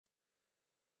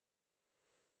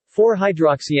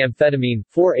4-hydroxyamphetamine,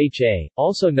 4-HA,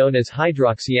 also known as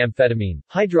hydroxyamphetamine,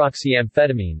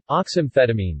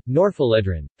 oxamphetamine,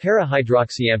 norphalidrin,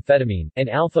 para-hydroxyamphetamine, and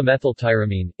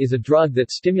alpha-methyltyramine, is a drug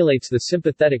that stimulates the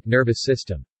sympathetic nervous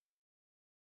system.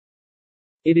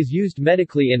 It is used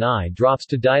medically in eye drops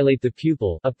to dilate the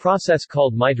pupil, a process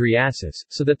called mydriasis,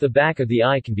 so that the back of the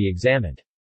eye can be examined.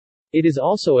 It is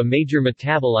also a major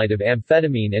metabolite of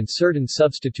amphetamine and certain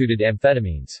substituted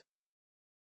amphetamines.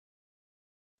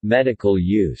 Medical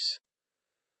use.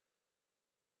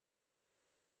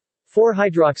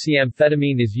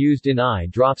 4-hydroxyamphetamine is used in eye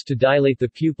drops to dilate the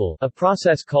pupil, a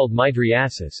process called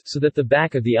mydriasis, so that the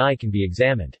back of the eye can be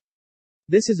examined.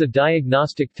 This is a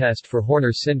diagnostic test for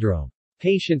Horner's syndrome.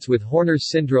 Patients with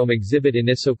Horner's syndrome exhibit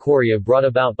anisocoria brought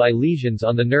about by lesions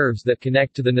on the nerves that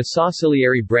connect to the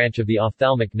nasociliary branch of the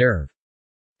ophthalmic nerve.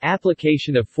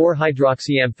 Application of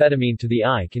 4-hydroxyamphetamine to the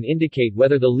eye can indicate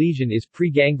whether the lesion is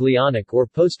preganglionic or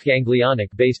postganglionic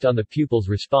based on the pupil's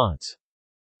response.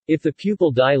 If the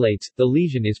pupil dilates, the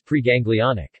lesion is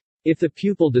preganglionic. If the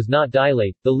pupil does not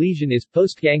dilate, the lesion is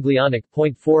postganglionic.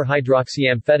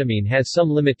 4-hydroxyamphetamine has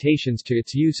some limitations to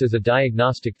its use as a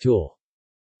diagnostic tool.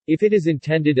 If it is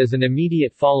intended as an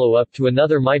immediate follow-up to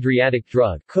another mydriatic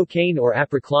drug, cocaine or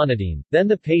apriclonidine, then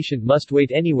the patient must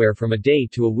wait anywhere from a day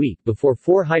to a week before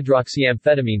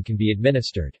 4-hydroxyamphetamine can be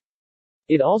administered.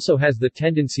 It also has the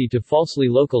tendency to falsely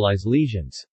localize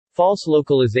lesions. False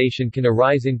localization can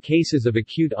arise in cases of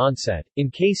acute onset,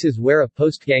 in cases where a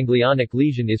postganglionic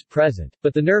lesion is present,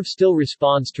 but the nerve still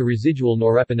responds to residual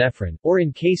norepinephrine, or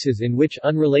in cases in which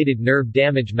unrelated nerve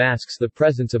damage masks the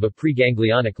presence of a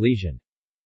preganglionic lesion.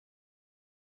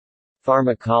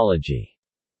 Pharmacology.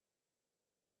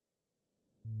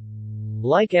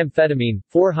 Like amphetamine,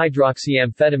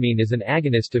 4-hydroxyamphetamine is an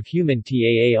agonist of human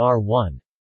TAAR1.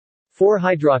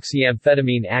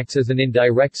 4-hydroxyamphetamine acts as an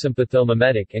indirect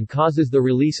sympathomimetic and causes the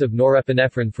release of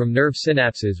norepinephrine from nerve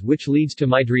synapses, which leads to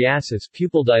mydriasis,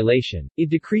 pupil dilation. It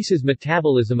decreases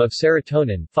metabolism of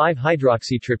serotonin,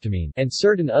 5-hydroxytryptamine, and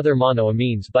certain other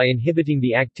monoamines by inhibiting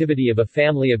the activity of a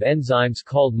family of enzymes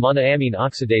called monoamine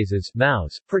oxidases,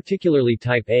 MAOs, particularly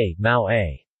type A,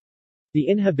 MAO-A. The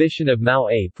inhibition of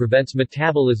MAO-A prevents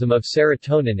metabolism of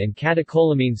serotonin and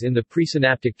catecholamines in the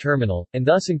presynaptic terminal, and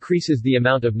thus increases the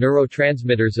amount of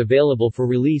neurotransmitters available for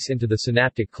release into the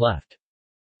synaptic cleft.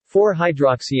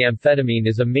 4-hydroxyamphetamine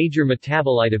is a major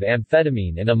metabolite of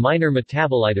amphetamine and a minor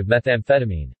metabolite of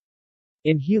methamphetamine.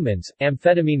 In humans,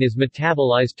 amphetamine is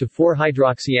metabolized to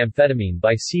 4-hydroxyamphetamine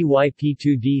by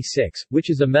CYP2D6, which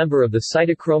is a member of the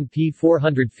cytochrome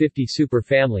P450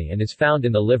 superfamily and is found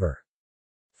in the liver.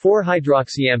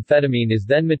 4-hydroxyamphetamine is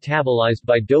then metabolized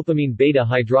by dopamine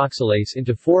beta-hydroxylase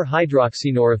into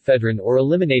 4-hydroxynorepinephrine or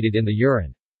eliminated in the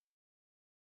urine.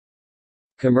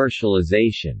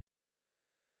 Commercialization.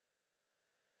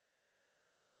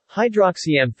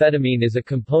 Hydroxyamphetamine is a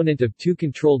component of two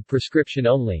controlled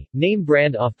prescription-only,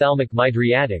 name-brand ophthalmic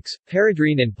mydriatics,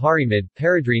 Paradrine and Parimid.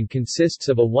 Paradrine consists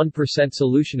of a 1%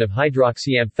 solution of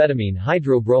hydroxyamphetamine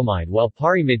hydrobromide, while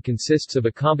Parimid consists of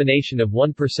a combination of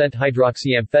 1%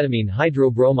 hydroxyamphetamine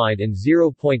hydrobromide and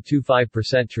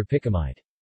 0.25% tropicamide.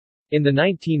 In the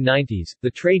 1990s,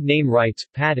 the trade name rights,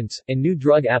 patents, and new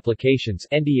drug applications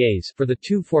 (NDAs) for the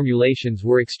two formulations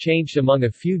were exchanged among a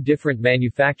few different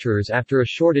manufacturers after a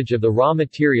shortage of the raw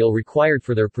material required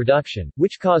for their production,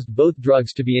 which caused both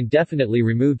drugs to be indefinitely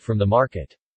removed from the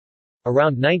market.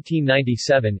 Around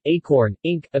 1997, Acorn,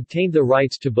 Inc. obtained the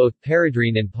rights to both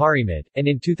Paradrine and Parimid, and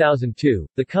in 2002,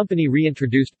 the company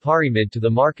reintroduced Parimid to the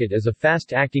market as a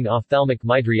fast-acting ophthalmic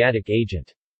mydriatic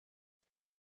agent.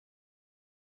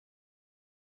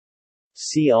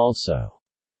 See also: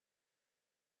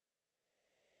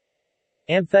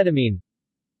 amphetamine,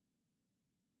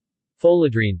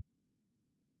 pholidrine,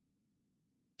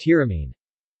 tyramine.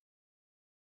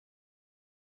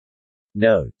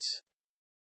 Notes.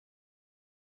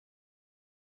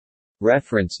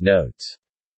 Reference notes.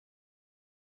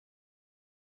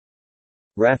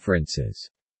 References.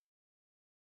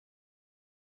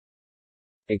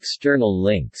 External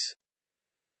links.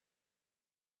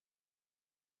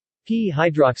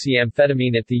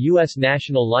 P-hydroxyamphetamine at the U.S.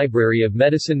 National Library of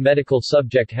Medicine. Medical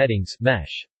subject headings,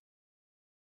 MESH.